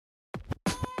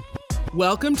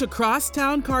Welcome to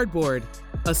Crosstown Cardboard,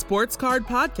 a sports card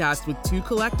podcast with two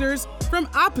collectors from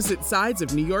opposite sides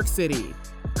of New York City.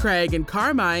 Craig and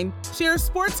Carmine share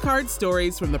sports card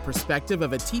stories from the perspective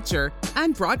of a teacher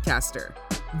and broadcaster.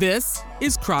 This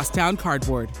is Crosstown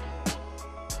Cardboard.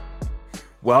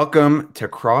 Welcome to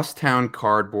Crosstown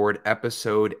Cardboard,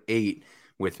 episode 8,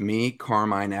 with me,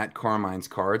 Carmine at Carmine's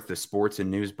Cards, the sports and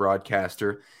news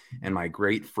broadcaster, and my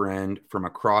great friend from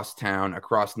across town,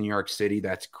 across New York City.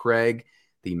 That's Craig,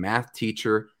 the math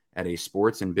teacher at a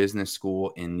sports and business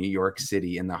school in New York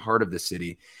City, in the heart of the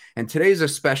city. And today's a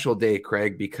special day,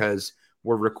 Craig, because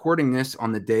we're recording this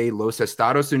on the day Los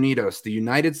Estados Unidos, the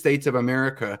United States of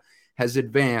America, has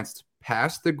advanced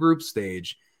past the group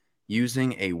stage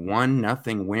using a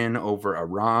 1-0 win over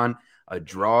Iran, a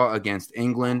draw against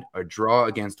England, a draw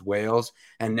against Wales,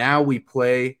 and now we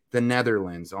play the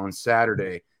Netherlands on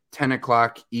Saturday, 10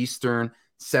 o'clock Eastern,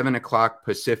 7 o'clock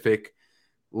Pacific.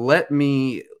 Let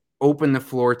me open the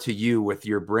floor to you with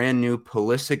your brand new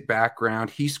Pulisic background.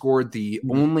 He scored the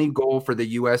only goal for the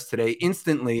U.S. today,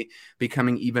 instantly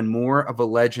becoming even more of a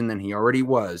legend than he already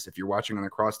was. If you're watching on the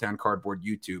Crosstown Cardboard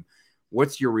YouTube,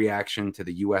 what's your reaction to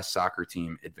the U.S. soccer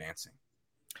team advancing?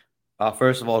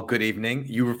 First of all, good evening.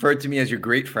 You referred to me as your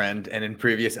great friend, and in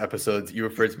previous episodes, you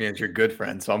referred to me as your good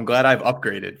friend. So I'm glad I've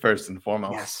upgraded first and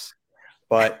foremost. Yes.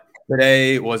 But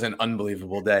today was an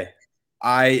unbelievable day.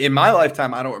 In my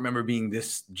lifetime, I don't remember being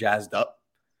this jazzed up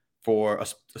for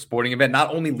a sporting event,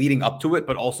 not only leading up to it,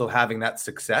 but also having that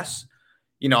success.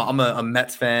 You know, I'm a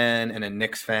Mets fan and a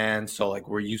Knicks fan, so like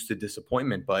we're used to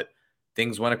disappointment, but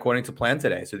things went according to plan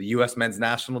today. So the U.S. men's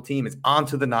national team is on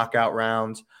to the knockout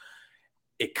rounds.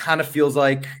 It kind of feels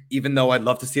like, even though I'd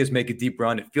love to see us make a deep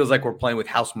run, it feels like we're playing with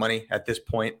house money at this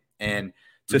point. And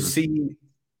to see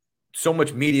so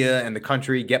much media and the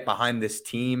country get behind this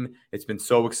team, it's been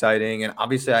so exciting. And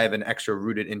obviously I have an extra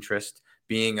rooted interest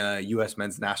being a U.S.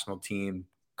 men's national team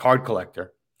card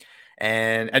collector.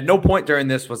 And at no point during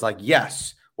this was like,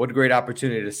 yes, what a great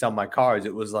opportunity to sell my cards.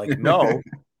 It was like, no,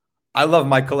 I love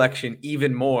my collection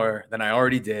even more than I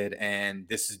already did. And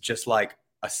this is just like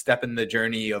a step in the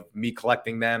journey of me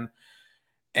collecting them.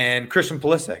 And Christian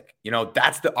Pulisic, you know,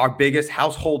 that's our biggest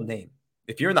household name.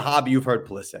 If you're in the hobby, you've heard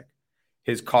Pulisic.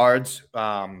 His cards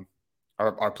are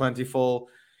plentiful.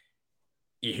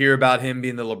 You hear about him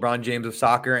being the LeBron James of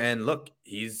soccer, and look,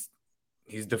 he's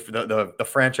the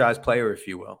franchise player, if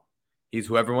you will. He's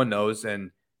who everyone knows, and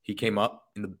he came up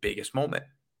in the biggest moment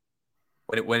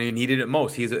when he needed it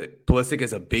most. Pulisic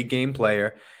is a big game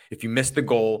player. If you missed the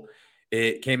goal,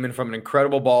 it came in from an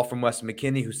incredible ball from Weston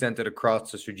McKennie, who sent it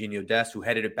across to Sergiño Dest, who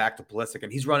headed it back to Pulisic.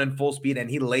 And he's running full speed, and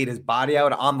he laid his body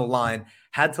out on the line,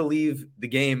 had to leave the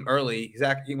game early. He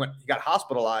got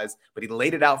hospitalized, but he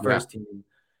laid it out for his team.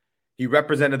 He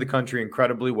represented the country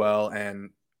incredibly well,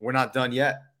 and we're not done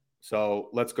yet.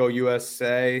 So let's go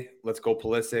USA, let's go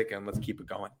Pulisic, and let's keep it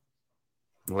going.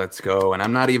 Let's go. And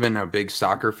I'm not even a big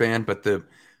soccer fan, but the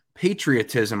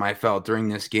patriotism I felt during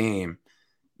this game,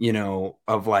 you know,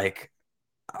 of like,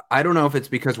 I don't know if it's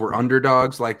because we're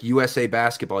underdogs, like USA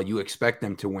basketball, you expect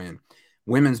them to win.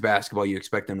 Women's basketball, you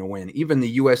expect them to win. Even the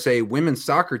USA women's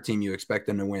soccer team, you expect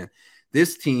them to win.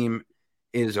 This team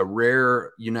is a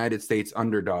rare United States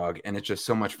underdog, and it's just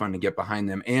so much fun to get behind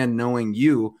them. And knowing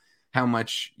how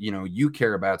much, you know, you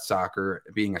care about soccer,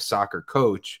 being a soccer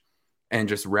coach, and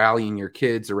just rallying your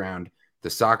kids around the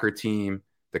soccer team,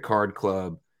 the card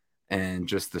club, and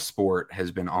just the sport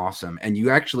has been awesome. And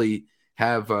you actually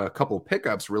have a couple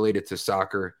pickups related to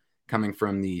soccer coming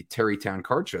from the Terrytown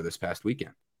Card Show this past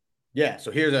weekend. Yeah, so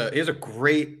here's a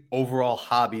great overall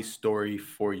hobby story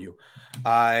for you.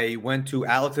 I went to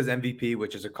Alex's MVP,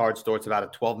 which is a card store. It's about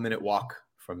a 12-minute walk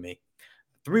from me,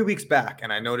 3 weeks back,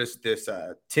 and I noticed this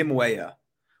Tim Weah,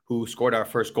 who scored our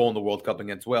first goal in the World Cup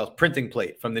against Wales, printing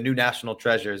plate from the new National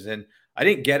Treasures. And I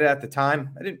didn't get it at the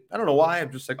time. I don't know why.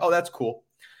 I'm just like, oh, that's cool.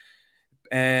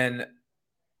 And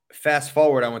fast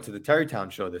forward, I went to the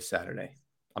Terrytown show this Saturday.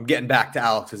 I'm getting back to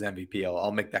Alex's MVP.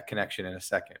 I'll make that connection in a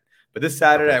second. But this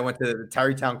Saturday, I went to the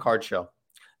Terrytown Card Show.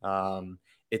 I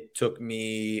took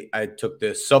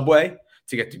the subway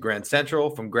to get to Grand Central.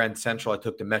 From Grand Central, I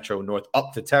took the Metro North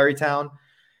up to Terrytown.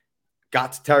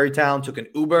 Got to Terrytown, took an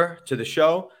Uber to the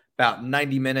show, about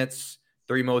 90 minutes,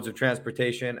 3 modes of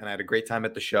transportation, and I had a great time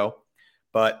at the show.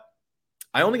 But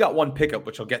I only got one pickup,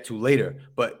 which I'll get to later.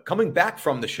 But coming back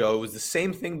from the show, it was the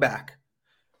same thing back.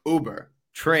 Uber,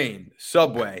 train,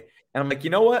 subway. And I'm like, you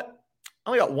know what? I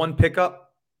only got one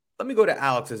pickup. Let me go to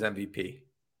Alex's MVP.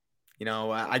 You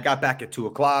know, I got back at 2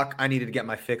 o'clock. I needed to get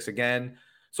my fix again.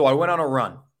 So I went on a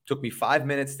run. Took me 5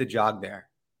 minutes to jog there.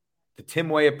 The Tim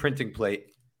Weah printing plate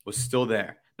was still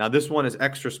there. Now, this one is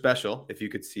extra special, if you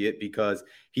could see it, because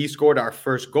he scored our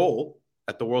first goal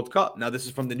at the World Cup. Now, this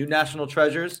is from the new National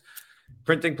Treasures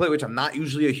printing plate, which I'm not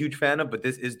usually a huge fan of, but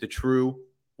this is the true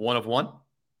 1 of 1.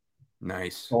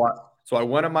 Nice. So I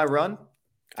went on my run.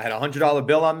 I had a $100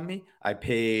 bill on me. I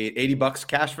paid $80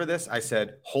 cash for this. I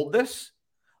said, hold this.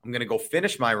 I'm going to go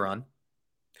finish my run.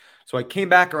 So I came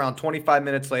back around 25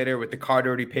 minutes later with the card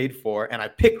already paid for, and I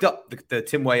picked up the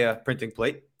Tim Weah printing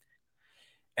plate.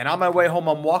 And on my way home,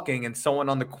 I'm walking, and someone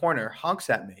on the corner honks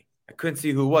at me. I couldn't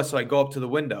see who it was, so I go up to the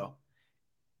window.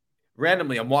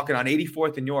 Randomly, I'm walking on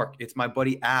 84th in York. It's my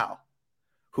buddy Al,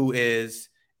 who is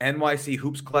NYC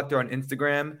Hoops Collector on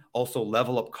Instagram, also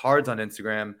Level Up Cards on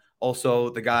Instagram, also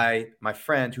the guy, my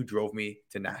friend, who drove me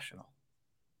to National.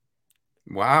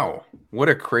 Wow. What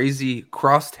a crazy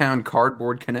crosstown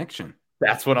cardboard connection.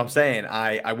 That's what I'm saying.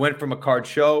 I went from a card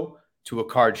show to a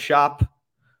card shop,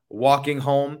 walking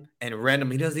home, and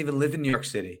randomly, he doesn't even live in New York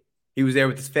City. He was there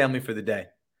with his family for the day.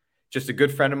 Just a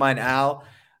good friend of mine, Al.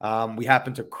 We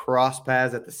happened to cross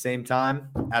paths at the same time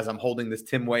as I'm holding this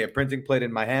Tim Weah printing plate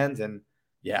in my hands. And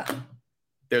yeah,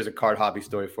 there's a card hobby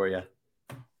story for you.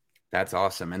 That's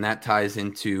awesome. And that ties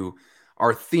into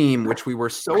our theme, which we were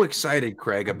so excited,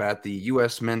 Craig, about the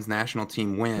U.S. men's national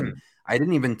team win. I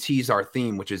didn't even tease our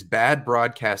theme, which is bad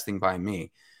broadcasting by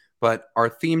me. But our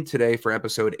theme today for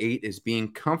episode 8 is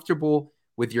being comfortable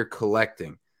with your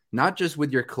collecting, not just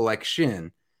with your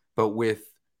collection, but with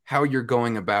how you're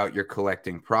going about your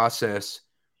collecting process,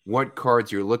 what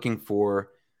cards you're looking for,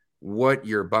 what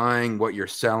you're buying, what you're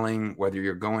selling, whether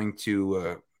you're going to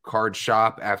a card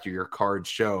shop after your card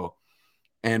show.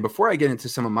 And before I get into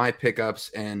some of my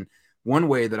pickups and one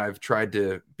way that I've tried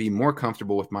to be more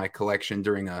comfortable with my collection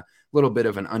during a little bit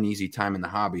of an uneasy time in the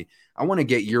hobby, I want to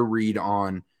get your read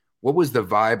on what was the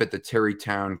vibe at the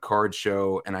Tarrytown card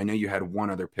show. And I know you had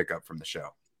one other pickup from the show.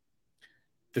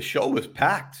 The show was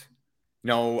packed.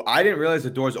 No, I didn't realize the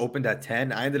doors opened at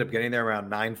 10. I ended up getting there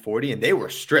around 9:40, and they were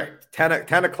strict.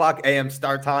 10 o'clock a.m.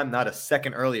 start time, not a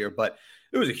second earlier, but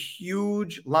it was a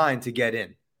huge line to get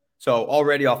in. So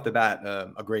already off the bat,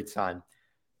 a great sign.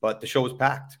 But the show was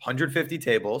packed. 150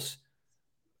 tables,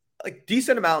 like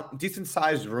decent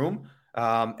sized room.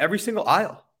 Every single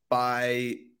aisle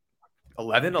by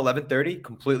 11:30,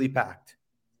 completely packed.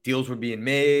 Deals were being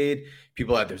made.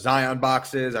 People had their Zion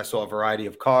boxes. I saw a variety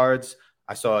of cards.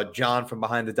 I saw John from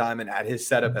Behind the Diamond at his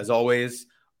setup, as always.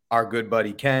 Our good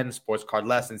buddy Ken, Sports Card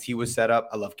Lessons, he was set up.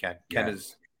 I love Ken.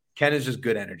 Yes. Ken is just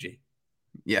good energy.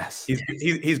 Yes.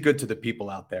 He's good to the people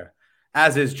out there,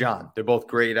 as is John. They're both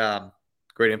great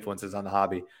influences on the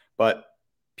hobby. But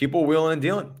people wheeling and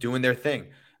dealing, doing their thing.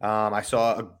 I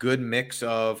saw a good mix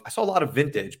of – I saw a lot of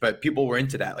vintage, but people were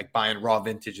into that, like buying raw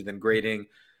vintage and then grading.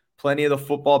 Plenty of the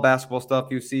football, basketball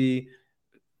stuff you see.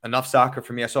 Enough soccer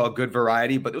for me. I saw a good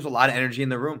variety, but there was a lot of energy in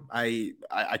the room. I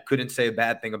couldn't say a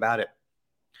bad thing about it.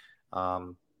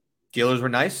 Dealers were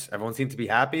nice. Everyone seemed to be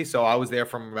happy. So I was there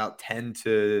from about 10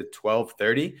 to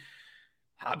 12:30.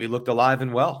 Hobby looked alive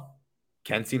and well.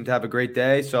 Ken seemed to have a great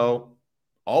day. So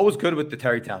all was good with the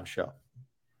Tarrytown show.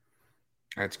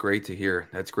 That's great to hear.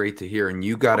 That's great to hear. And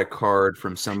you got a card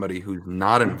from somebody who's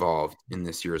not involved in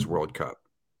this year's World Cup.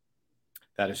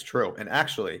 That is true. And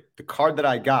actually, the card that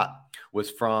I got was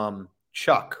from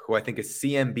Chuck, who I think is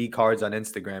CMB Cards on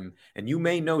Instagram. And you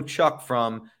may know Chuck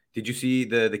from, did you see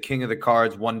the King of the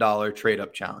Cards $1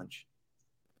 trade-up challenge?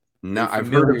 No, I've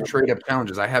heard of trade-up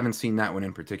challenges. I haven't seen that one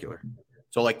in particular.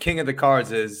 So like King of the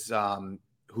Cards is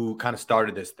who kind of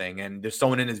started this thing. And there's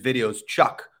someone in his videos,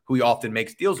 Chuck, who he often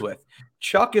makes deals with.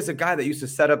 Chuck is a guy that used to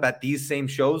set up at these same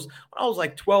shows when I was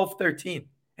like 12, 13.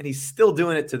 And he's still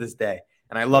doing it to this day.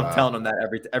 And I love telling him that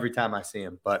every time I see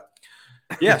him. But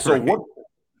yeah, so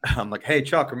I'm like, hey,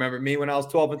 Chuck, remember me when I was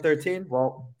 12 and 13?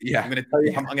 Well, yeah, I'm going to tell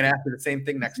you, I'm going to ask you the same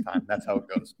thing next time. That's how it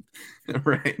goes.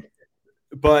 Right.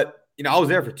 But, I was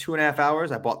there for 2.5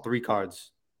 hours. I bought 3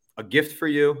 cards, a gift for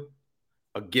you,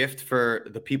 a gift for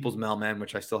the People's Mailman,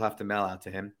 which I still have to mail out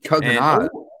to him. Cousin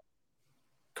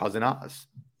Oz.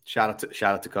 Shout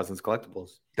out to Cousins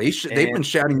Collectibles. They've been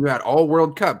shouting you out all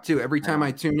World Cup too. Every time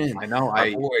I tune in. I know.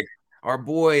 Our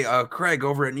boy Craig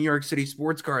over at New York City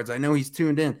Sports Cards. I know he's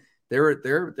tuned in.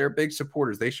 They're big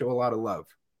supporters. They show a lot of love.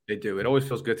 They do. It always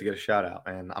feels good to get a shout out,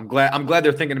 and I'm glad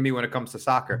they're thinking of me when it comes to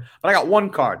soccer. But I got one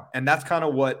card, and that's kind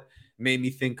of what made me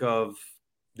think of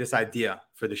this idea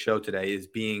for the show today: is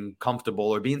being comfortable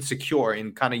or being secure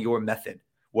in kind of your method,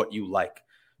 what you like.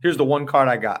 Here's the one card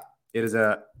I got. It is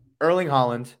a Erling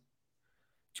Haaland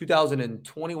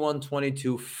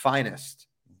 2021-22 Finest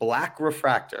Black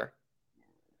Refractor,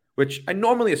 which I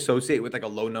normally associate with like a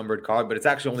low numbered card, but it's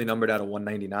actually only numbered out of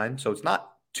 199. So it's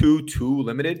not too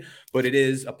limited, but it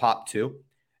is a pop 2.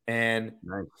 And,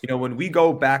 Nice. when we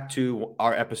go back to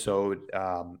our episode,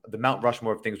 the Mount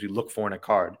Rushmore of things we look for in a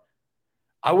card,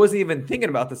 I wasn't even thinking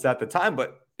about this at the time,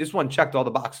 but this one checked all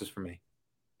the boxes for me.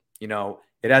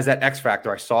 It has that X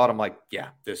factor. I saw it. I'm like, yeah,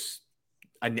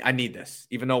 I need this,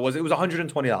 even though it was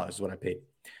 $120 is what I paid.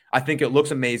 I think it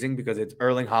looks amazing because it's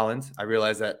Erling Haaland. I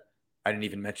realized that I didn't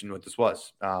even mention what this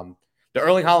was. The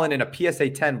Erling Haaland in a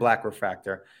PSA 10 black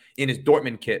refractor in his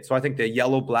Dortmund kit. So I think the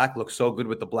yellow black looks so good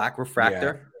with the black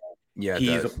refractor. Yeah,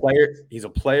 he's a player. He's a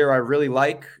player I really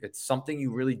like. It's something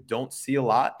you really don't see a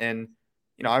lot. And,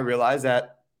 I realized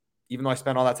that even though I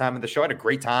spent all that time at the show, I had a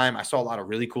great time. I saw a lot of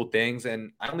really cool things.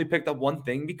 And I only picked up one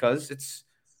thing because it's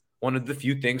one of the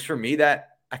few things for me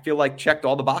that I feel like checked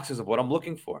all the boxes of what I'm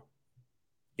looking for.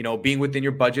 Being within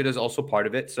your budget is also part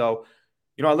of it. So,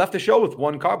 I left the show with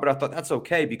one card, but I thought that's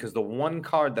okay because the one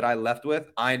card that I left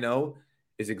with, I know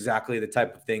is exactly the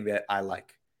type of thing that I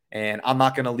like. And I'm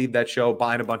not going to leave that show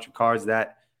buying a bunch of cards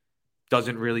that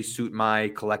doesn't really suit my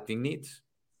collecting needs.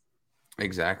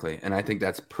 Exactly. And I think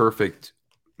that's perfect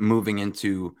moving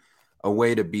into a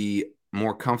way to be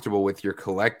more comfortable with your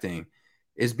collecting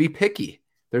is be picky.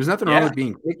 There's nothing wrong with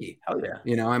being picky. Hell yeah.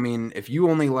 If you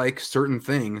only like certain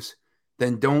things,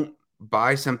 then don't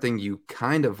buy something you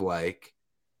kind of like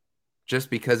just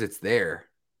because it's there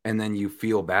and then you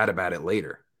feel bad about it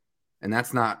later. And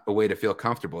that's not a way to feel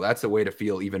comfortable. That's a way to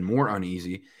feel even more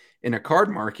uneasy in a card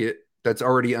market that's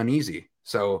already uneasy.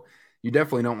 So you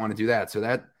definitely don't want to do that. So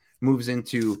that moves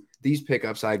into these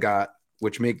pickups I got,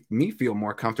 which make me feel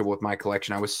more comfortable with my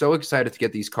collection. I was so excited to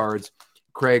get these cards,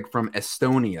 Craig, from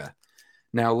Estonia.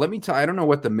 Now, let me tell you, I don't know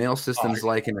what the mail system's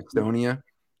like in Estonia.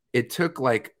 It took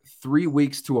like 3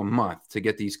 weeks to a month to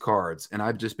get these cards. And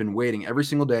I've just been waiting every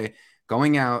single day,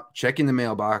 going out, checking the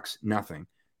mailbox, nothing.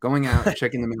 Going out,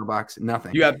 checking the mailbox,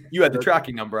 nothing. You had the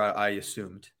tracking number, I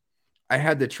assumed. I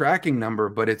had the tracking number,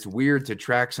 but it's weird to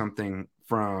track something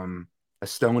from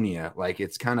Estonia. Like,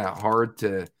 it's kind of hard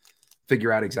to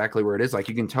figure out exactly where it is. Like,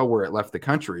 you can tell where it left the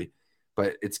country,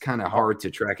 but it's kind of hard to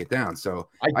track it down. So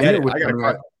I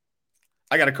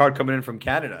got a card coming in from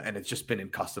Canada, and it's just been in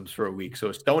customs for a week. So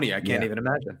Estonia, I can't even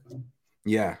imagine.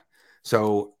 Yeah.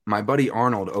 So my buddy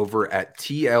Arnold over at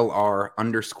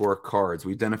TLR_cards,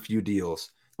 we've done a few deals.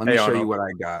 Let me show you what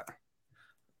I got.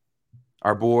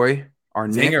 Our boy, our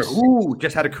Zinger. Ooh,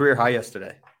 just had a career high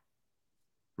yesterday.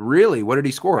 Really? What did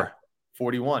he score?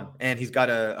 41. And he's got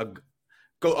a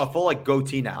full like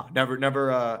goatee now.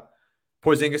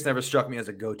 Porzingis never struck me as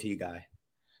a goatee guy.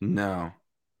 No.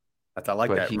 I like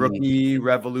that. Rookie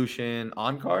Revolution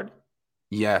on card?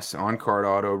 Yes, on card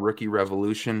auto, Rookie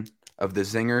Revolution of the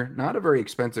Zinger. Not a very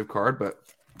expensive card, but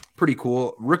pretty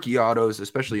cool. Rookie autos,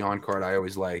 especially on card, I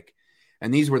always like.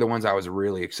 And these were the ones I was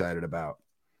really excited about.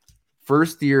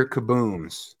 First year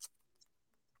Kabooms.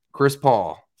 Chris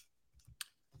Paul.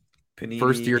 Panini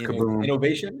First year Kaboom.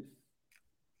 Innovation?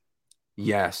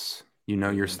 Yes. You know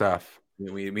your stuff.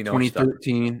 We know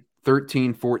 2013,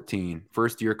 13-14.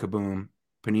 First year Kaboom.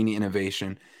 Panini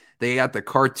Innovation. They got the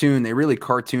cartoon. They really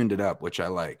cartooned it up, which I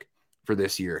like for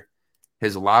this year.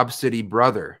 His Lob City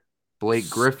brother,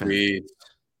 Blake Griffin. Sweet.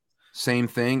 Same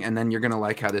thing. And then you're going to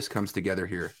like how this comes together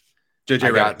here.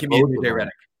 JJ Redick. Give me JJ Redick.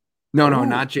 No,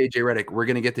 not JJ Redick. We're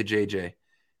going to get to JJ.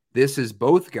 This is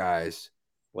both guys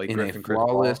Blake in Griffin, a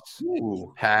flawless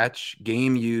patch,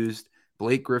 game used.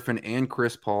 Blake Griffin and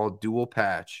Chris Paul dual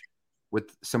patch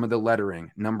with some of the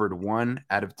lettering numbered 1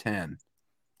 out of 10.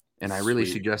 And I really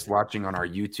suggest watching on our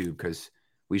YouTube because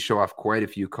we show off quite a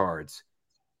few cards.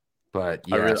 But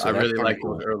yeah, I really like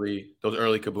those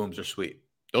early Kabooms are sweet.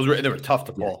 They were tough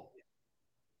to pull.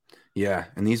 Yeah,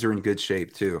 and these are in good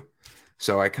shape too.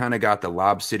 So I kind of got the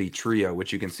Lob City trio,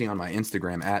 which you can see on my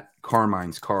Instagram at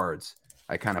Carmine's Cards.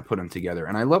 I kind of put them together.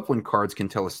 And I love when cards can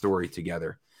tell a story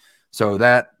together. So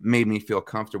that made me feel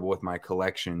comfortable with my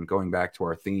collection, going back to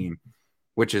our theme,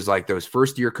 which is like those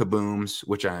first year Kabooms,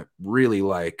 which I really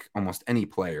like almost any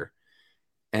player.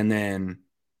 And then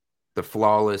the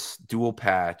flawless dual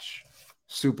patch,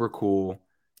 super cool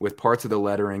with parts of the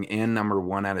lettering and number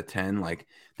 1 out of 10. Like,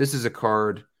 this is a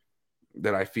card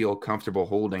that I feel comfortable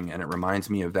holding, and it reminds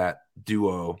me of that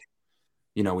duo.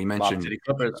 You know, we mentioned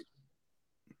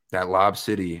that Lob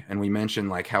City, and we mentioned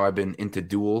like how I've been into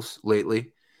duels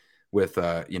lately with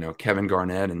Kevin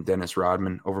Garnett and Dennis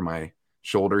Rodman over my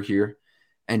shoulder here.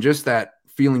 And just that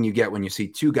feeling you get when you see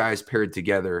two guys paired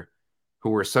together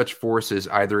who are such forces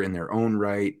either in their own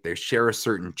right, they share a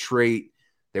certain trait,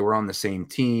 they were on the same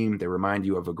team, they remind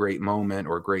you of a great moment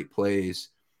or great plays.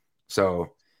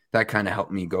 So that kind of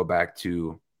helped me go back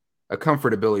to a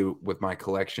comfortability with my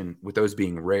collection, with those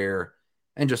being rare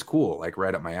and just cool, like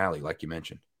right up my alley, like you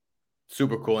mentioned.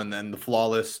 Super cool. And then the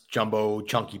flawless jumbo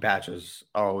chunky patches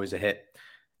are always a hit.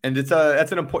 And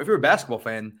that's an important, if you're a basketball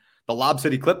fan, the Lob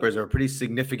City Clippers are a pretty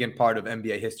significant part of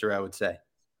NBA history, I would say.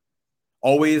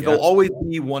 They'll always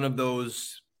be one of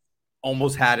those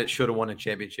almost had it, should have won a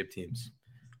championship teams.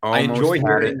 I enjoy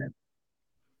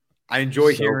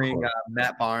hearing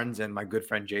Matt Barnes and my good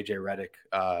friend JJ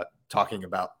Redick talking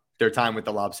about their time with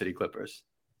the Lob City Clippers.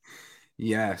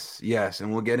 Yes.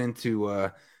 And we'll get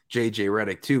into JJ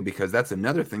Redick too, because that's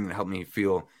another thing that helped me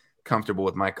feel comfortable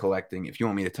with my collecting. If you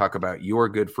want me to talk about your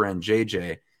good friend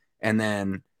JJ and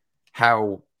then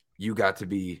how you got to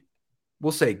be,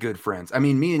 we'll say, good friends. I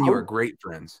mean, me and you are great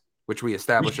friends, which we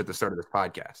established at the start of this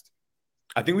podcast.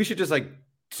 I think we should just,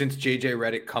 since JJ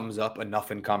Redick comes up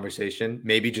enough in conversation,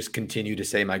 maybe just continue to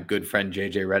say my good friend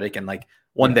JJ Redick, and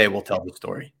one day we'll tell the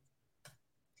story.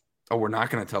 Oh, we're not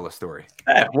going to tell a story.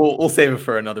 We'll save it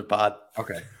for another pod.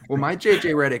 Okay. Well, my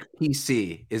JJ Redick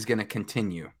PC is going to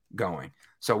continue going.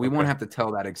 So we won't have to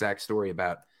tell that exact story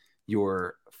about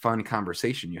your fun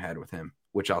conversation you had with him,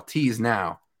 which I'll tease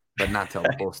now, but not tell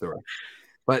the full story.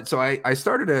 But so I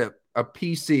started a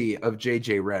PC of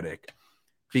JJ Redick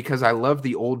because I love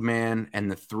the Old Man and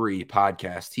the Three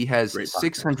podcast. He has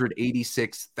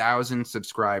 686,000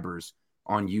 subscribers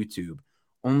on YouTube.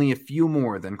 Only a few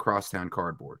more than Crosstown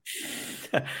Cardboard.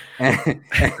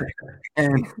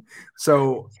 and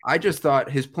so I just thought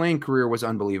his playing career was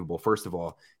unbelievable. First of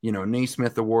all,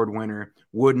 Naismith Award winner,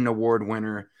 Wooden Award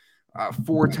winner,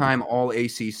 4-time All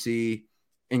ACC,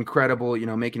 incredible,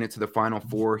 making it to the Final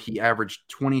Four. He averaged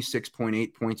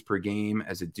 26.8 points per game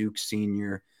as a Duke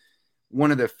senior.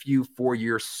 One of the few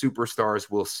 4-year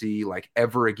superstars we'll see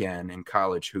ever again in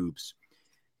college hoops.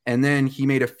 And then he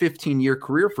made a 15-year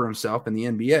career for himself in the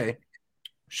NBA,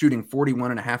 shooting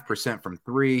 41.5% from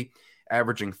three,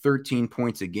 averaging 13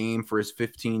 points a game for his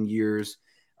 15 years.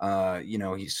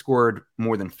 He scored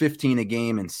more than 15 a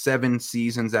game in 7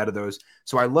 seasons out of those.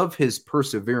 So I love his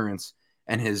perseverance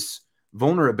and his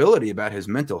vulnerability about his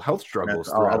mental health struggles.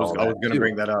 I was going to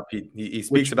bring that up. He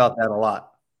speaks about that a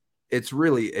lot. It's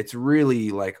really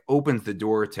opens the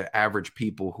door to average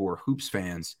people who are hoops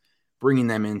fans, bringing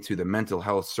them into the mental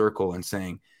health circle and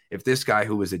saying, if this guy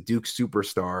who was a Duke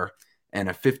superstar and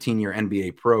a 15-year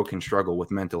NBA pro can struggle with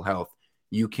mental health,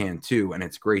 you can too. And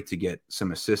it's great to get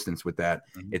some assistance with that.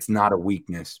 Mm-hmm. It's not a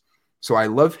weakness. So I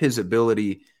love his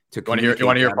ability to communicate. You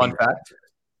want to hear a fun fact?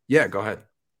 Yeah, go ahead.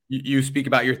 You speak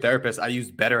about your therapist. I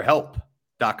used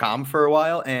BetterHelp.com for a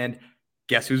while. And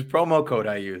guess whose promo code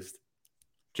I used?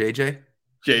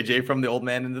 JJ from the Old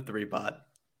Man in the Three pod.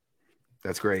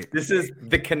 That's great. This is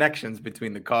the connections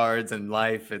between the cards and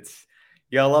life. I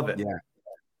love it.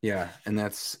 Yeah. And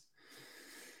that's,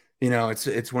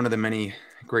 it's one of the many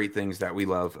great things that we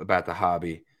love about the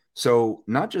hobby. So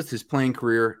not just his playing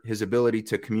career, his ability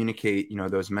to communicate,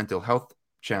 those mental health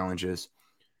challenges,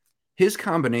 his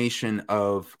combination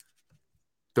of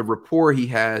the rapport he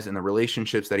has and the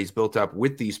relationships that he's built up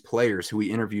with these players who he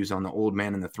interviews on the Old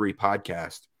Man and the Three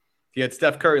podcast. He had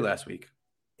Steph Curry last week.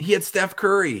 He had Steph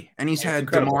Curry, and he's had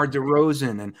DeMar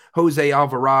DeRozan and Jose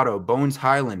Alvarado, Bones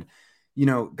Highland,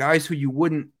 guys who you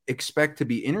wouldn't expect to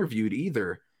be interviewed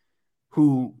either,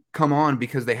 who come on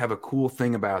because they have a cool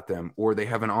thing about them or they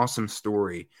have an awesome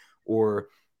story or,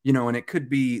 and it could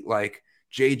be like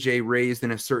JJ raised in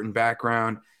a certain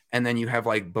background. And then you have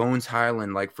Bones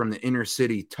Highland, from the inner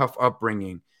city, tough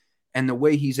upbringing. And the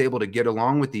way he's able to get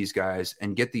along with these guys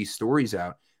and get these stories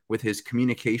out with his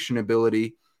communication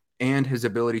ability and his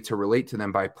ability to relate to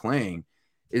them by playing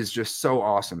is just so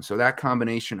awesome. So that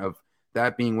combination of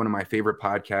that being one of my favorite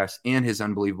podcasts and his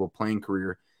unbelievable playing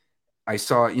career, I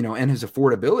saw, and his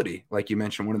affordability, like you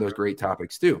mentioned, one of those great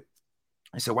topics too.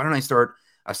 I said, why don't I start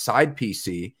a side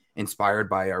PC inspired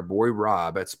by our boy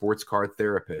Rob at Sports Card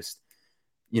Therapist,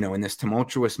 in this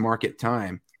tumultuous market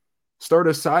time, start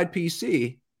a side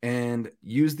PC and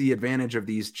use the advantage of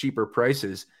these cheaper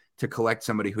prices to collect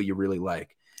somebody who you really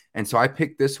like. And so I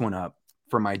picked this one up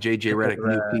for my JJ Redick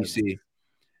new PC.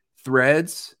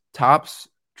 Threads, Topps,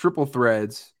 triple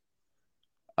threads,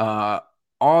 auto,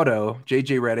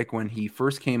 JJ Redick when he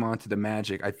first came onto the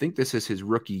Magic. I think this is his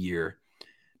rookie year.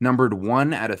 Numbered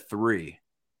 1 out of 3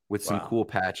 with some cool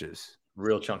patches.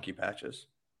 Real chunky patches.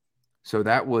 So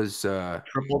that was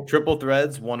triple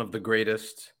threads, one of the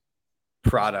greatest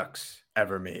products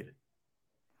ever made.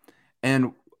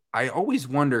 And I always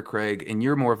wonder, Craig, and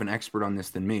you're more of an expert on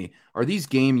this than me, are these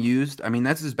game used? I mean,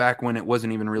 this is back when it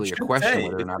wasn't even really a question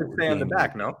whether or not it was on the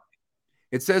back, no?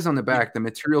 It says on the back, the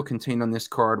material contained on this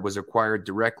card was acquired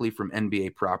directly from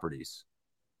NBA properties.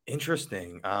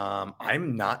 Interesting.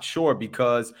 I'm not sure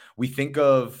because we think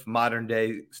of modern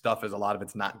day stuff as a lot of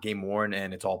it's not game worn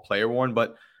and it's all player worn,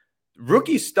 but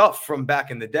rookie stuff from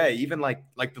back in the day, even like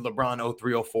the LeBron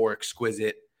 0304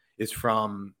 exquisite is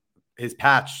from his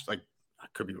patch. Like I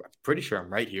could be pretty sure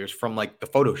I'm right here. Is from like the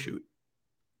photo shoot,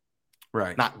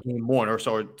 Right. not game worn or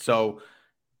so. So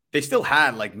they still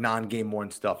had like non-game worn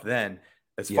stuff then.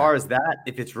 As Yeah. far as that,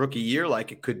 if it's rookie year,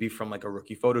 like it could be from like a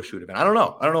rookie photo shoot event. I don't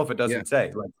know. I don't know if it Yeah. doesn't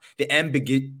say like the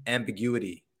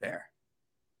ambiguity there.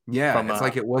 Yeah. From It's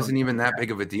like it wasn't even that yeah.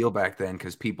 big of a deal back then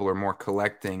because people are more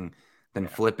collecting than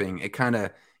flipping. It kind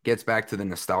of gets back to the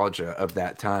nostalgia of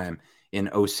that time in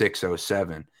 06,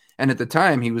 07. And at the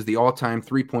time, he was the all-time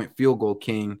three-point field goal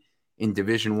king in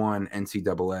Division I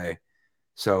NCAA.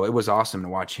 So it was awesome to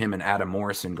watch him and Adam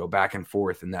Morrison go back and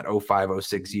forth in that 05,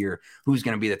 06 year. Who's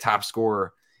going to be the top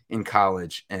scorer in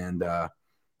college? And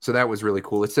so that was really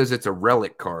cool. It says it's a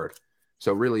relic card.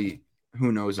 So really,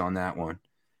 who knows on that one?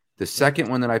 The second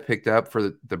one that I picked up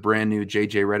for the brand new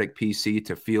JJ Redick PC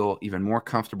to feel even more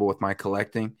comfortable with my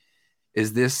collecting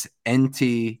is this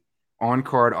NT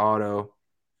on-card auto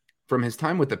from his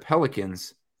time with the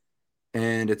Pelicans.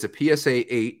 And it's a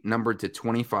PSA 8 numbered to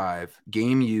 25,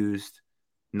 game used,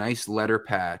 nice letter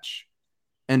patch.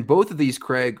 And both of these,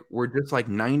 Craig, were just like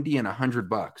 90 and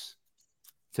 $100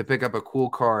 to pick up a cool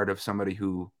card of somebody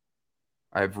who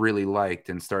I've really liked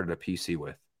and started a PC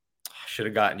with. I should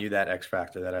have gotten you that X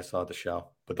Factor that I saw at the show,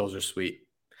 but those are sweet.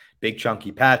 Big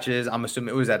chunky patches. I'm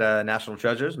assuming it was at National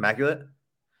Treasures, Immaculate.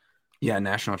 Yeah,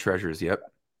 National Treasures. Yep.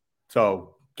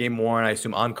 So game worn, I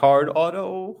assume on card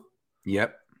auto.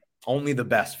 Yep. Only the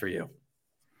best for you.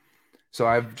 So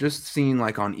I've just seen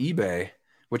like on eBay,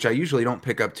 which I usually don't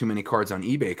pick up too many cards on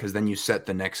eBay because then you set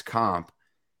the next comp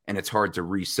and it's hard to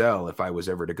resell if I was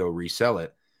ever to go resell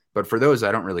it. But for those,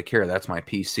 I don't really care. That's my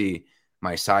PC,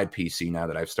 my side PC now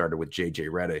that I've started with JJ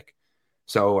Redick.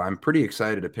 So I'm pretty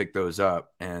excited to pick those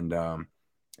up. And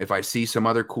if I see some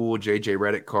other cool JJ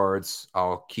Redick cards,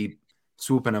 I'll keep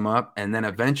swooping them up and then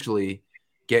eventually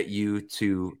get you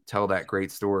to tell that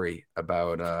great story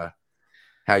about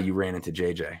how you ran into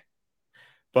JJ.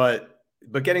 But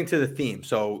getting to the theme,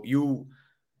 so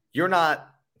you're not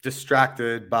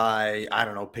distracted by, I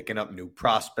don't know, picking up new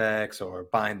prospects or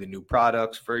buying the new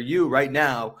products. For you right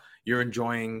now, you're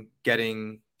enjoying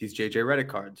getting these JJ Redick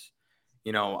cards.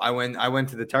 You know, I went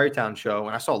to the Terrytown show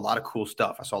and I saw a lot of cool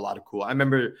stuff. I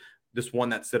remember this one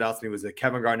that stood out to me was a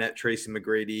Kevin Garnett, Tracy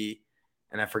McGrady,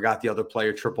 and I forgot the other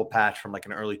player, triple patch from like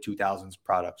an early 2000s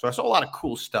product. So I saw a lot of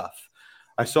cool stuff.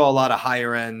 I saw a lot of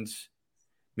higher end,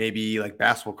 maybe like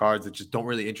basketball cards that just don't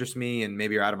really interest me and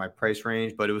maybe are out of my price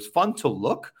range, but it was fun to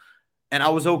look. And I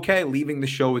was okay leaving the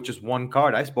show with just one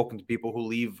card. I've spoken to people who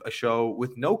leave a show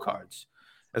with no cards.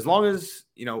 As long as,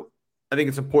 you know, I think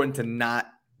it's important to not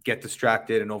get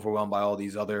distracted and overwhelmed by all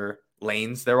these other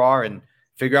lanes there are and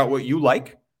figure out what you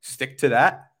like, stick to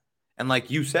that. And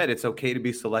like you said, it's okay to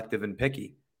be selective and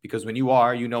picky because when you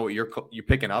are, you know what you're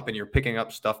picking up and you're picking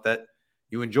up stuff that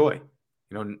you enjoy,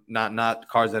 you know, not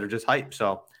cards that are just hype.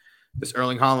 So this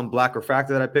Erling Haaland Black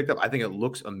Refractor that I picked up, I think it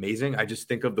looks amazing. I just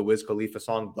think of the Wiz Khalifa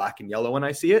song Black and Yellow when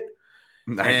I see it.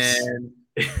 Nice. And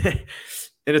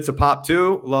and it's a pop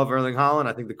too. Love Erling Haaland.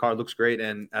 I think the card looks great.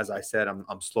 And as I said,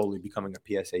 I'm slowly becoming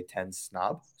a PSA 10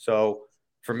 snob. So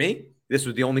for me, this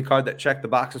was the only card that checked the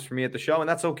boxes for me at the show. And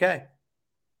that's okay.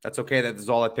 That's okay. That is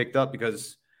all I picked up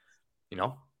because, you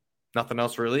know, nothing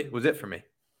else really was it for me.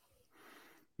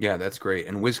 Yeah, that's great.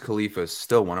 And Wiz Khalifa is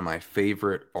still one of my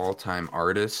favorite all-time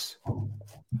artists,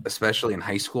 especially in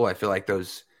high school. I feel like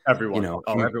those, Everyone. you know,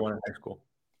 Everyone in high school.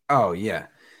 Oh, yeah.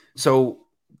 So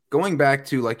going back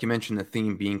to, like you mentioned, the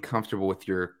theme being comfortable with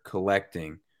your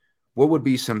collecting, what would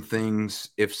be some things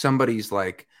if somebody's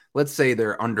like, let's say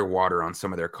they're underwater on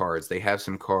some of their cards, they have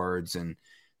some cards and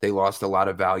they lost a lot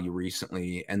of value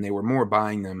recently and they were more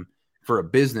buying them for a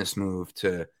business move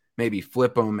to maybe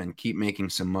flip them and keep making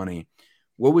some money.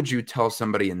 What would you tell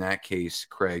somebody in that case,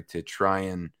 Craig, to try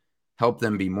and help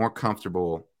them be more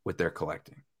comfortable with their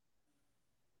collecting?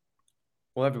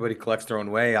 Well, everybody collects their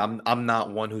own way. I'm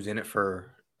not one who's in it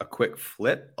for a quick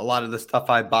flip. A lot of the stuff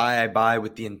I buy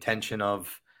with the intention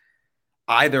of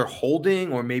either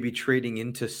holding or maybe trading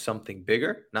into something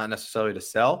bigger, not necessarily to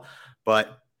sell.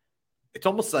 But it's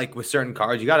almost like with certain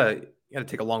cards, you gotta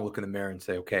take a long look in the mirror and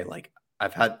say, okay, like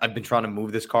I've been trying to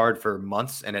move this card for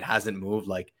months and it hasn't moved.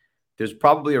 Like there's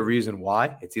probably a reason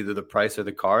why. It's either the price or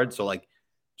the card. So like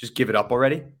just give it up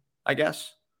already, I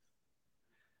guess.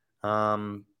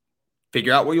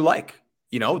 Figure out what you like.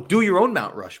 You know, do your own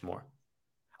Mount Rushmore.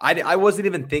 I wasn't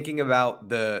even thinking about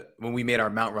when we made our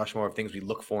Mount Rushmore of things we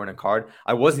look for in a card.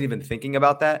 I wasn't even thinking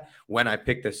about that when I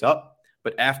picked this up.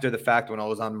 But after the fact, when I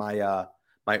was on my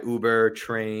my Uber,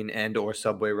 train, and or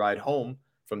subway ride home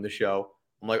from the show,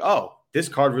 I'm like, oh, this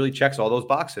card really checks all those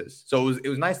boxes. So it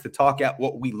was nice to talk at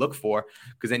what we look for,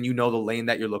 because then you know the lane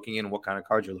that you're looking in and what kind of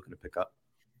cards you're looking to pick up.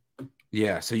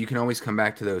 Yeah, so you can always come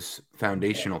back to those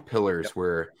foundational pillars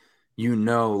where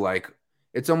like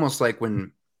it's almost like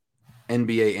when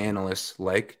NBA analysts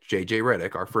like JJ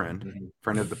Redick, our friend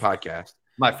of the podcast,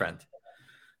 my friend,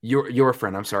 your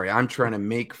friend. I'm sorry, I'm trying to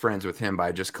make friends with him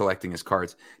by just collecting his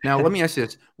cards. Now, let me ask you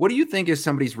this: what do you think is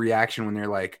somebody's reaction when they're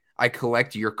like, "I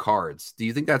collect your cards"? Do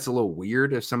you think that's a little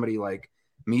weird if somebody like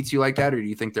meets you like that, or do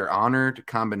you think they're honored?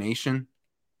 Combination?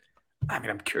 I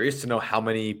mean, I'm curious to know how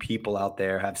many people out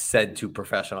there have said to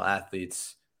professional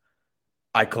athletes,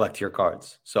 I collect your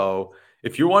cards. So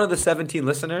if you're one of the 17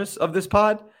 listeners of this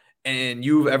pod and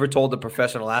you've ever told a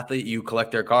professional athlete you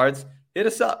collect their cards, hit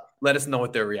us up. Let us know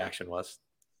what their reaction was.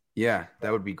 Yeah,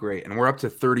 that would be great. And we're up to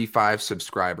 35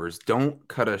 subscribers. Don't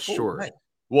cut us short. Nice.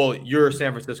 Well, your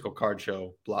San Francisco Card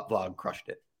Show vlog crushed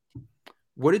it.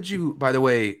 By the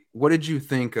way, what did you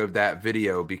think of that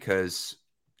video? Because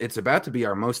it's about to be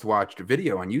our most watched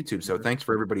video on YouTube. So thanks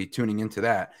for everybody tuning into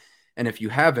that. And if you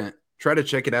haven't, try to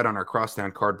check it out on our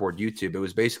Crosstown Cardboard YouTube. It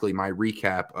was basically my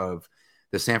recap of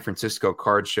the San Francisco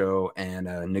Card Show and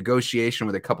a negotiation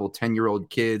with a couple 10-year-old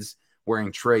kids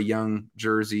wearing Trae Young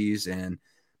jerseys and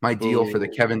my deal for the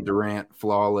Kevin Durant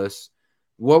flawless.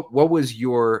 What was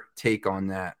your take on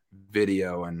that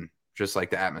video and just like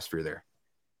the atmosphere there?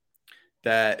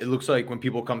 That it looks like when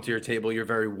people come to your table, you're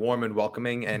very warm and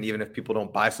welcoming. And even if people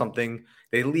don't buy something,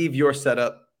 they leave your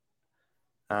setup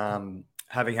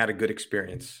having had a good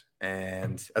experience.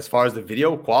 And as far as the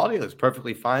video quality, it looks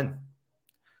perfectly fine.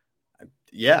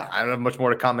 Yeah, I don't have much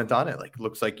more to comment on it. Like, it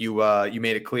looks like you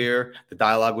made it clear. The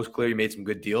dialogue was clear. You made some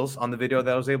good deals on the video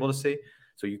that I was able to see.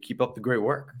 So you keep up the great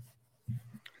work.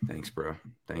 Thanks, bro.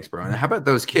 And how about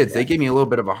those kids? They gave me a little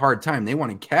bit of a hard time. They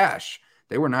wanted cash.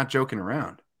 They were not joking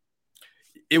around.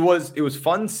 It was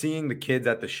fun seeing the kids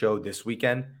at the show this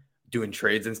weekend doing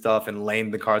trades and stuff and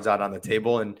laying the cards out on the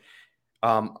table. And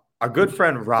our good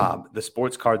friend Rob, the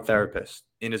sports card therapist,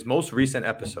 in his most recent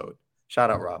episode, shout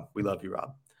out Rob. We love you,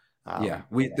 Rob.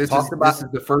 This is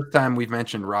the first time we've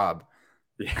mentioned Rob.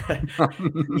 Yeah.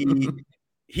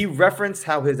 He referenced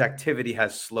how his activity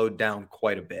has slowed down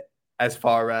quite a bit as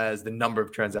far as the number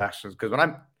of transactions. Because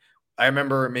I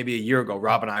remember maybe a year ago,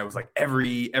 Rob and I was like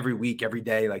every week, every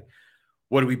day, like,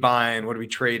 what are we buying? What are we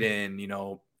trading?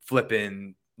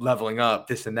 Flipping, leveling up,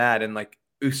 this and that. And like,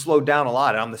 it slowed down a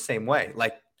lot. And I'm the same way.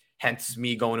 Like, hence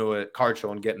me going to a card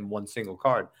show and getting one single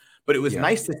card. But it was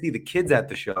nice to see the kids at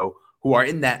the show who are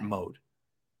in that mode,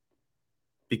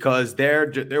 because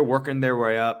they're working their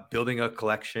way up, building a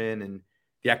collection, and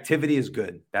the activity is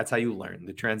good. That's how you learn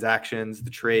the transactions, the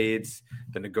trades,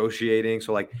 the negotiating.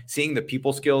 So like seeing the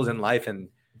people skills in life, and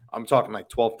I'm talking like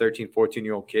 12, 13,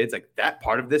 14-year-old kids, like that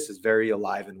part of this is very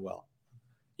alive and well.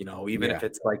 Even if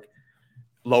it's like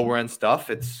lower end stuff,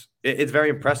 it's very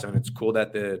impressive. And it's cool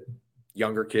that the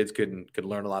younger kids could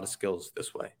learn a lot of skills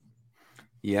this way.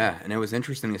 Yeah, and it was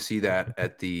interesting to see that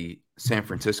at the San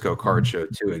Francisco Card Show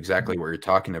too, exactly what you're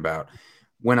talking about.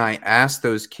 When I asked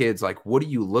those kids, like, what do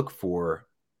you look for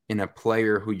in a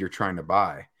player who you're trying to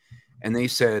buy? And they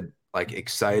said, like,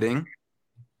 exciting,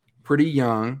 pretty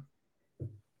young,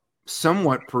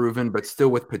 somewhat proven, but still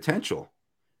with potential.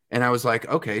 And I was like,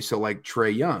 okay, so like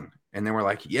Trae Young. And they were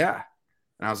like, yeah.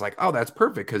 And I was like, oh, that's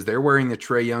perfect, because they're wearing the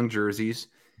Trae Young jerseys,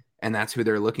 and that's who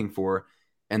they're looking for,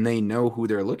 and they know who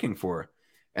they're looking for.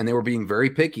 And they were being very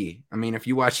picky. I mean, if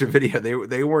you watch the video,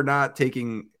 they were not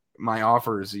taking my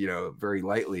offers, very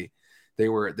lightly. They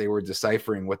were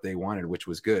deciphering what they wanted, which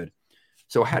was good.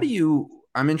 So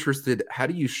I'm interested, how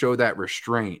do you show that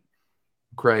restraint,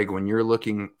 Craig, when you're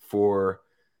looking for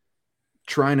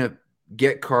trying to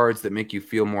get cards that make you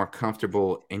feel more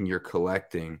comfortable in your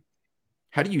collecting?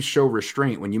 How do you show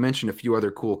restraint when you mentioned a few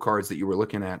other cool cards that you were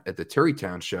looking at the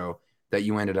Terrytown show that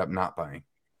you ended up not buying?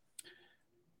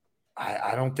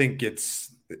 I don't think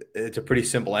it's a pretty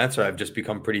simple answer. I've just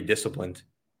become pretty disciplined.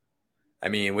 I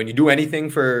mean, when you do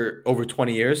anything for over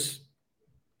 20 years,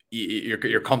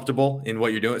 you're comfortable in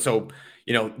what you're doing. So,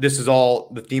 this is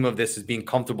all the theme of this is being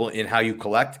comfortable in how you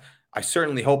collect. I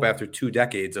certainly hope after 2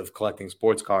 decades of collecting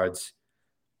sports cards,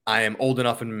 I am old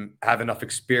enough and have enough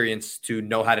experience to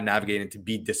know how to navigate and to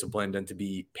be disciplined and to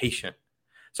be patient.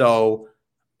 So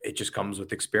it just comes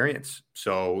with experience.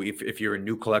 So if you're a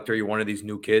new collector, you're one of these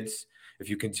new kids, if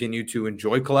you continue to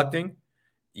enjoy collecting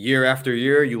year after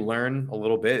year, you learn a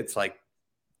little bit. It's like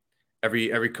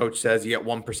Every coach says you get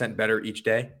 1% better each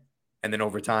day. And then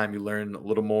over time, you learn a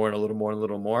little more and a little more and a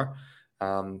little more.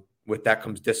 With that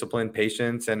comes discipline,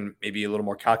 patience, and maybe a little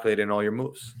more calculated in all your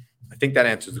moves. I think that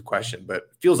answers the question, but it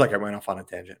feels like I went off on a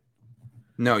tangent.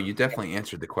 No, you definitely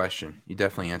answered the question.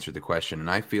 And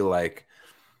I feel like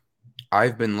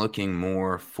I've been looking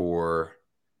more for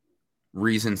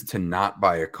reasons to not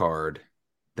buy a card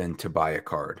than to buy a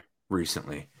card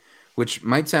recently, which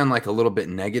might sound like a little bit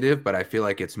negative, but I feel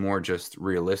like it's more just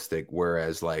realistic.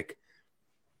 Whereas like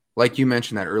you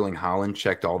mentioned that Erling Haaland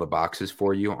checked all the boxes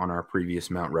for you on our previous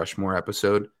Mount Rushmore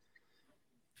episode.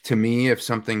 To me, if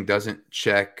something doesn't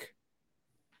check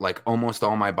like almost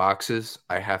all my boxes,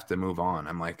 I have to move on.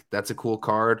 I'm like, that's a cool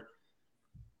card,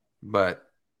 but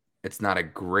it's not a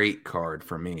great card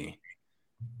for me.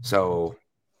 So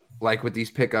like with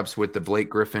these pickups with the Blake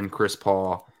Griffin, Chris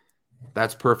Paul,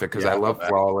 that's perfect because I love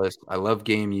flawless. I love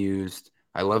game used.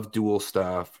 I love dual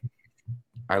stuff.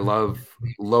 I love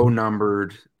low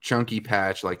numbered, chunky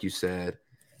patch, like you said.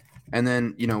 And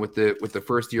then, with the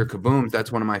first year kabooms,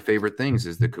 that's one of my favorite things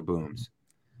is the kabooms.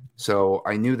 So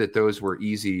I knew that those were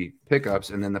easy pickups.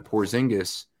 And then the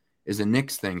Porzingis is a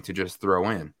Knicks thing to just throw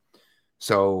in.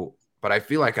 So, but I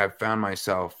feel like I've found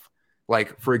myself,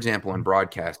 like, for example, in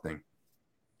broadcasting,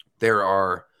 there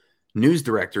are news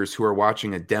directors who are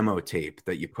watching a demo tape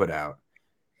that you put out,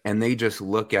 and they just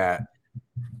look at,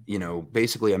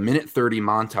 basically a 1:30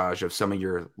 montage of some of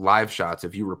your live shots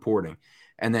of you reporting,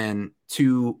 and then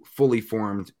 2 fully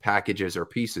formed packages or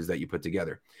pieces that you put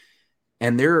together.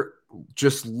 And they're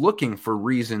just looking for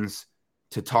reasons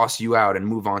to toss you out and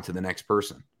move on to the next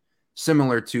person.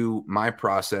 Similar to my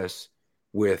process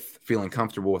with feeling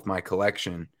comfortable with my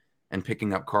collection and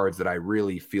picking up cards that I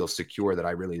really feel secure, that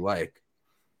I really like.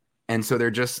 And so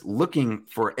they're just looking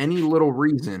for any little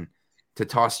reason to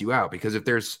toss you out, because if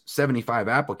there's 75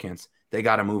 applicants, they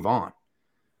got to move on.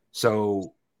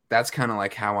 So that's kind of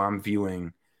like how I'm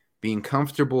viewing being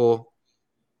comfortable,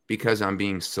 because I'm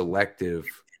being selective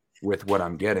with what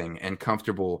I'm getting, and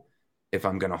comfortable if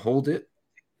I'm going to hold it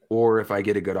or if I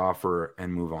get a good offer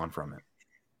and move on from it.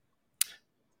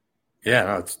 Yeah,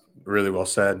 no, it's really well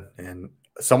said. And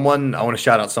I want to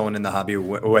shout out someone in the hobby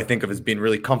who I think of as being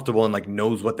really comfortable and like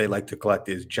knows what they like to collect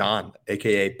is John,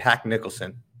 aka Pack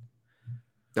Nicholson.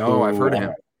 Oh, I've heard of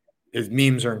him. His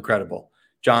memes are incredible.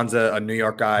 John's a New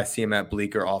York guy. I see him at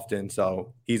Bleecker often,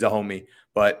 so he's a homie.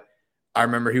 But I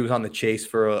remember he was on the chase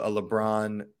for a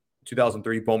LeBron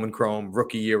 2003 Bowman Chrome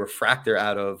rookie year refractor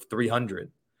out of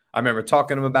 300. I remember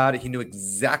talking to him about it. He knew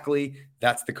exactly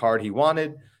that's the card he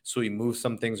wanted, so he moved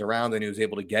some things around and he was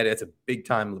able to get it. It's a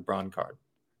big-time LeBron card.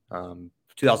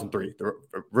 2003, the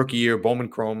rookie year Bowman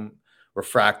Chrome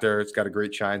refractor. It's got a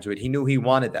great shine to it. He knew he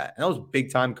wanted that, and that was a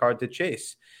big-time card to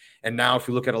chase. And now if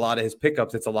you look at a lot of his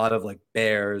pickups, it's a lot of like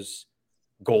Bears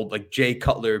gold, like Jay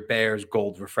Cutler Bears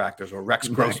gold refractors, or Rex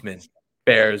Grossman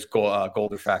Bears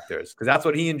gold refractors, because that's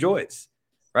what he enjoys,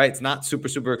 right? It's not super,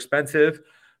 super expensive.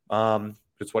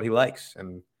 It's what he likes.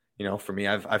 And, for me,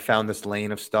 I've found this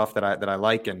lane of stuff that I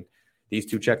like, and these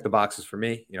two check the boxes for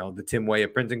me. The Tim Weah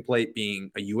printing plate,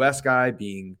 being a U.S. guy,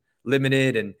 being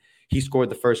limited, and he scored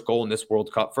the first goal in this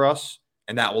World Cup for us.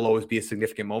 And that will always be a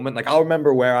significant moment. Like, I'll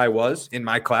remember where I was in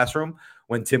my classroom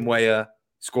when Tim Weah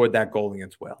scored that goal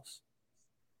against Wales.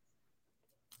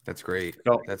 That's great.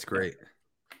 That's great.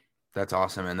 That's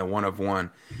awesome. And the 1 of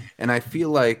 1. And I feel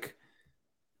like,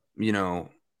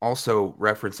 also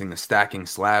referencing the Stacking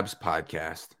Slabs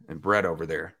podcast, and Brett over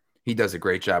there, he does a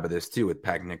great job of this too with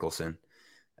Pack Nicholson,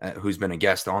 who's been a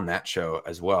guest on that show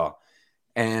as well.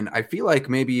 And I feel like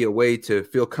maybe a way to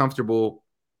feel comfortable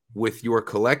with your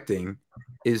collecting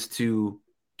is to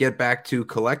get back to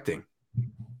collecting.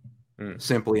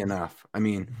 Simply enough. I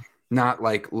mean, not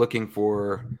like looking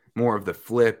for more of the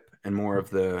flip and more of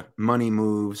the money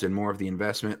moves and more of the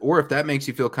investment, or if that makes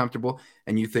you feel comfortable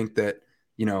and you think that,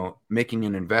 making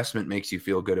an investment makes you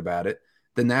feel good about it,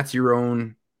 then that's your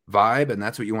own vibe and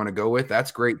that's what you want to go with.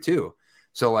 That's great too.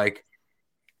 So like,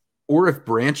 or if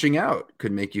branching out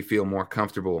could make you feel more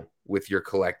comfortable with your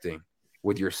collecting,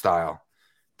 with your style,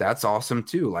 that's awesome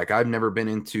too. Like, I've never been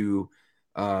into,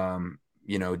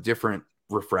 different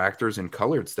refractors and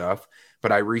colored stuff,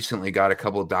 but I recently got a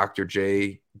couple of Dr.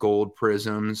 J gold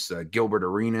prisms, Gilbert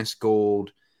Arenas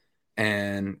gold,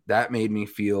 and that made me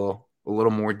feel a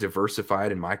little more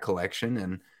diversified in my collection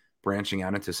and branching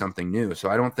out into something new. So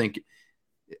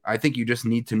I think you just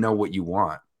need to know what you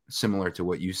want, similar to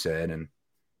what you said, and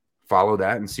follow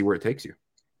that and see where it takes you.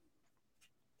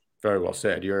 Very well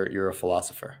said. You're a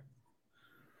philosopher.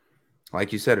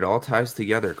 Like you said, it all ties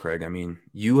together, Craig. I mean,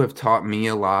 you have taught me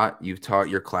a lot. You've taught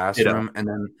your classroom, and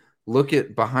then look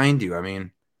at behind you. I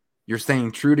mean, You're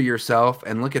staying true to yourself,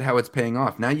 and look at how it's paying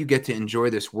off. Now you get to enjoy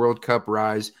this World Cup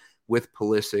rise with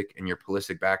Pulisic and your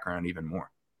Pulisic background even more.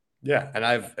 Yeah, and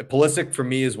Pulisic for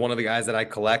me is one of the guys that I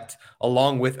collect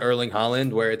along with Erling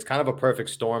Haaland, where it's kind of a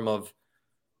perfect storm of,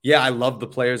 yeah, I love the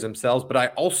players themselves, but I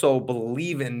also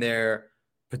believe in their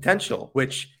potential,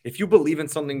 which if you believe in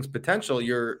something's potential,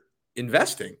 you're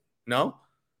investing, no?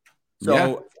 So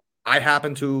Yeah. I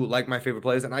happen to like my favorite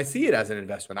players, and I see it as an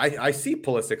investment. I see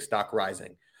Pulisic stock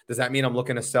rising. Does that mean I'm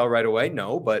looking to sell right away?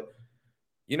 No, but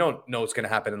you don't know what's going to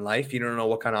happen in life. You don't know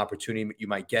what kind of opportunity you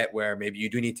might get where maybe you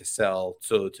do need to sell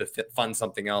to fund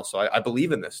something else. So I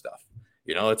believe in this stuff.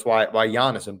 You know, it's why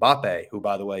Giannis and Mbappe, who,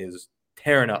 by the way, is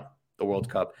tearing up the World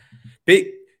Cup.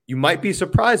 You might be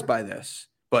surprised by this,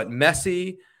 but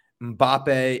Messi,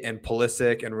 Mbappe, and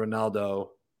Pulisic and Ronaldo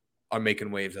are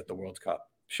making waves at the World Cup.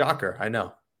 Shocker, I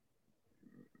know.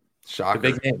 Shocker.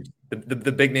 The big names.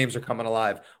 The big names are coming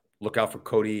alive. Look out for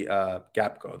Cody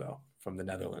Gakpo, though, from the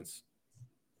Netherlands.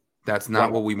 That's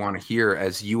not what we want to hear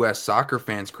as U.S. soccer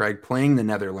fans, Craig, playing the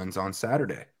Netherlands on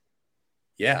Saturday.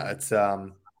 Yeah, it's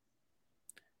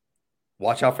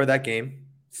watch out for that game.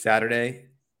 Saturday,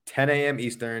 10 a.m.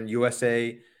 Eastern,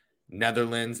 USA,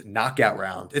 Netherlands, knockout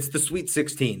round. It's the Sweet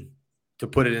 16, to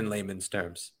put it in layman's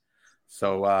terms.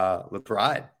 So let's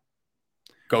ride.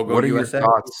 Go USA.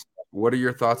 What are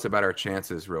your thoughts about our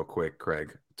chances, real quick,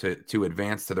 Craig, to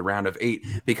advance to the round of 8?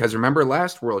 Because remember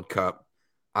last World Cup,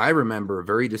 I remember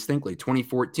very distinctly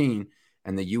 2014,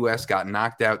 and the U.S. got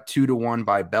knocked out 2-1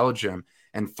 by Belgium,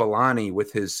 and Fellaini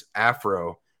with his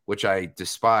afro, which I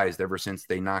despised ever since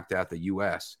they knocked out the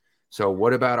U.S. So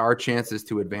what about our chances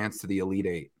to advance to the Elite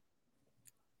 8?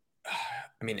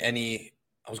 I mean,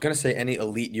 I was going to say any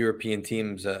elite European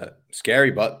team's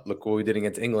scary, but look what we did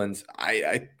against England.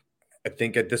 I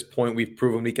think at this point we've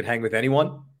proven we can hang with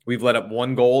anyone. We've let up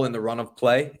 1 goal in the run of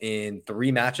play in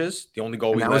 3 matches. The only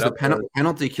goal we let up was a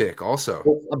penalty kick also.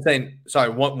 Well, I'm saying, sorry,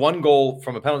 one goal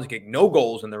from a penalty kick, no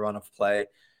goals in the run of play.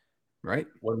 Right.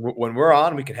 When we're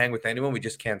on, we can hang with anyone. We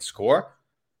just can't score.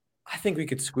 I think we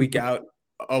could squeak out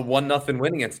a 1-0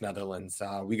 win against Netherlands.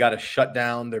 We got to shut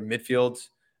down their midfield.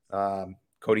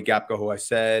 Cody Gakpo, who I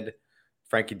said,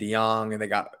 Frankie de Jong, and they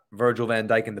got Virgil van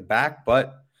Dijk in the back.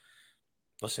 But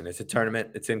listen, it's a tournament.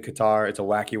 It's in Qatar. It's a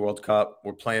wacky World Cup.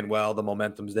 We're playing well. The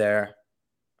momentum's there.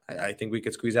 I think we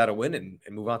could squeeze out a win and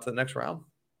move on to the next round.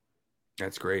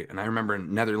 That's great. And I remember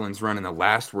Netherlands running the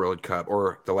last World Cup,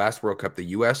 or the last World Cup the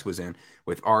U.S. was in,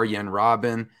 with Arjen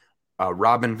Robben,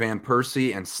 Robin van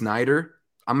Persie, and Snyder.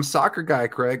 I'm a soccer guy,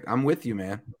 Craig. I'm with you,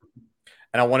 man.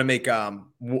 And I want to make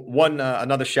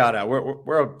another shout out.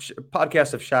 We're a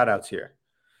podcast of shout outs here.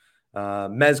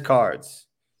 Mez Cards.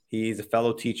 He's a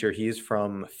fellow teacher. He is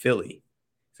from Philly.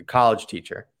 He's a college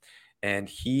teacher. And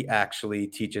he actually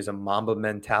teaches a Mamba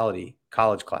mentality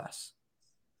college class.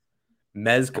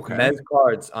 Mez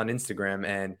Cards on Instagram.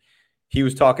 And he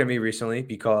was talking to me recently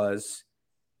because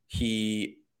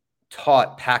he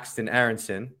taught Paxton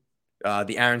Aronson,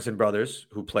 the Aronson brothers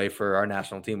who play for our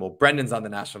national team. Well, Brendan's on the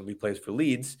national team, he plays for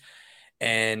Leeds.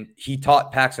 And he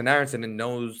taught Paxton Aronson and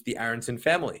knows the Aronson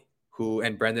family,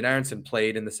 and Brendan Aronson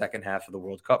played in the second half of the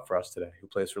World Cup for us today, who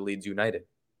plays for Leeds United.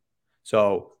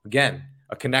 So, again,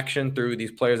 a connection through these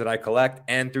players that I collect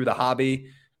and through the hobby.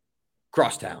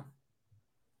 Crosstown.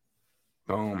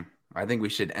 Boom. I think we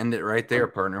should end it right there,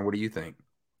 partner. What do you think?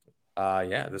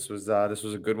 Yeah, this was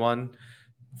a good one.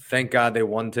 Thank God they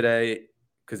won today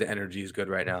because the energy is good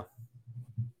right now.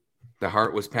 The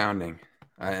heart was pounding,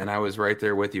 and I was right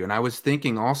there with you. And I was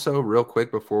thinking also, real quick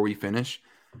before we finish,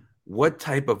 what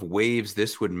type of waves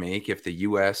this would make if the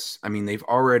U.S. – I mean, they've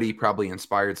already probably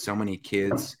inspired so many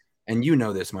kids, and you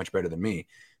know this much better than me,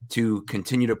 to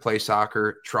continue to play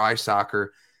soccer, try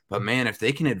soccer. But, man, if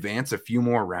they can advance a few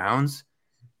more rounds,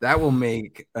 that will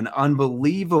make an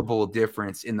unbelievable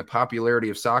difference in the popularity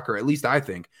of soccer, at least I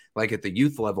think, like at the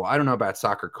youth level. I don't know about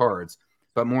soccer cards,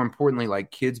 but more importantly,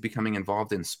 like kids becoming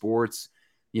involved in sports,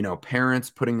 you know, parents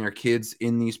putting their kids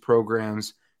in these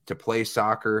programs to play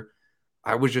soccer.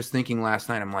 I was just thinking last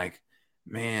night, I'm like,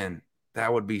 man,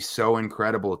 that would be so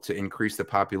incredible to increase the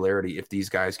popularity if these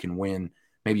guys can win,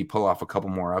 maybe pull off a couple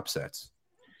more upsets.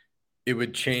 It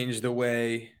would change the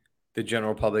way the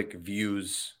general public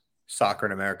views soccer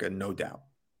in America, no doubt.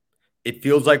 It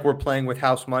feels like we're playing with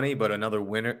house money, but another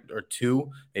winner or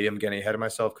two, maybe I'm getting ahead of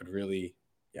myself, could really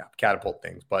catapult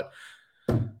things. But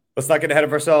let's not get ahead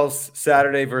of ourselves.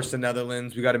 Saturday versus the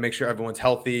Netherlands. We got to make sure everyone's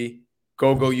healthy.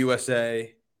 Go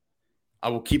USA. I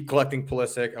will keep collecting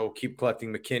Pulisic. I will keep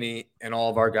collecting McKinney and all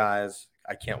of our guys.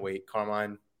 I can't wait.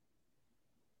 Carmine,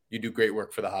 you do great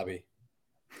work for the hobby.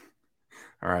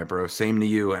 All right, bro. Same to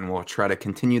you. And we'll try to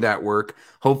continue that work,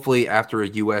 hopefully after a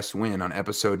U.S. win on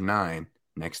episode 9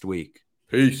 next week.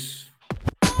 Peace.